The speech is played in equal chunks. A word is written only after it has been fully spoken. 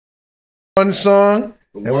One song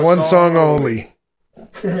and one song only.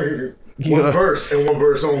 One verse and one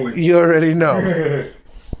verse only. You already know.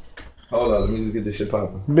 Hold on, let me just get this shit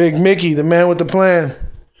popping. Big Mickey, the man with the plan.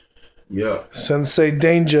 Yeah. Sensei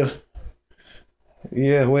Danger.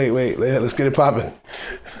 Yeah, wait. Let's get it popping.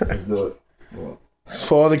 Let's do it. It's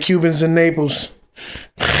for all the Cubans in Naples.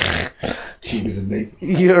 Cubans in Naples.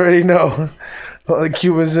 You already know. All the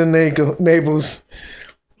Cubans in Naples.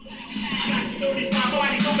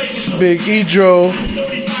 Big Edro.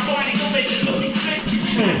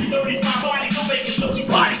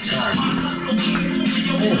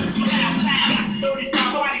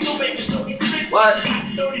 What?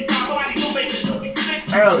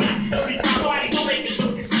 Early.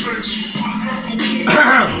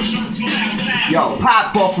 Yo,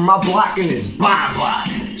 pop off from my block and it's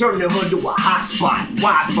bye-bye. Turn the hood to a hot spot,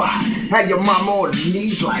 Wi-Fi. Had your mama on the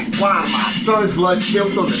knees like, why my son's blood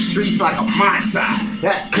spilled on the streets like a mine side.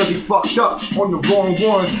 That's cause he fucked up on the wrong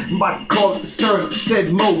ones. I'm about to call it the service,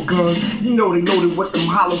 said mo guns. You know they loaded with them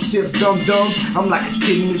hollow tip dum-dums. I'm like a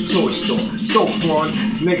kid in the toy store, so fun.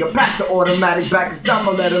 Nigga, pass the automatic back, cause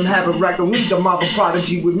I'ma let him have a rack. Don't need the marble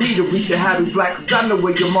prodigy with me to reach the happy black. Cause I know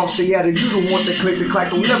where your mom stay at, and you don't want the click to clack.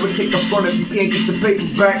 Don't never take the front if you can't get the paper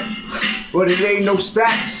back. But it ain't no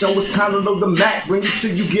stack, so it's time to load the Mac. Bring it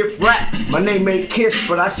till you get wrapped. My name ain't Kiss,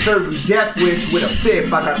 but I serve you death wish with a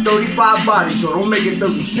fifth. I got 35 bodies, so don't make it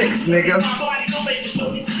 36, nigga.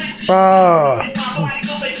 Ah.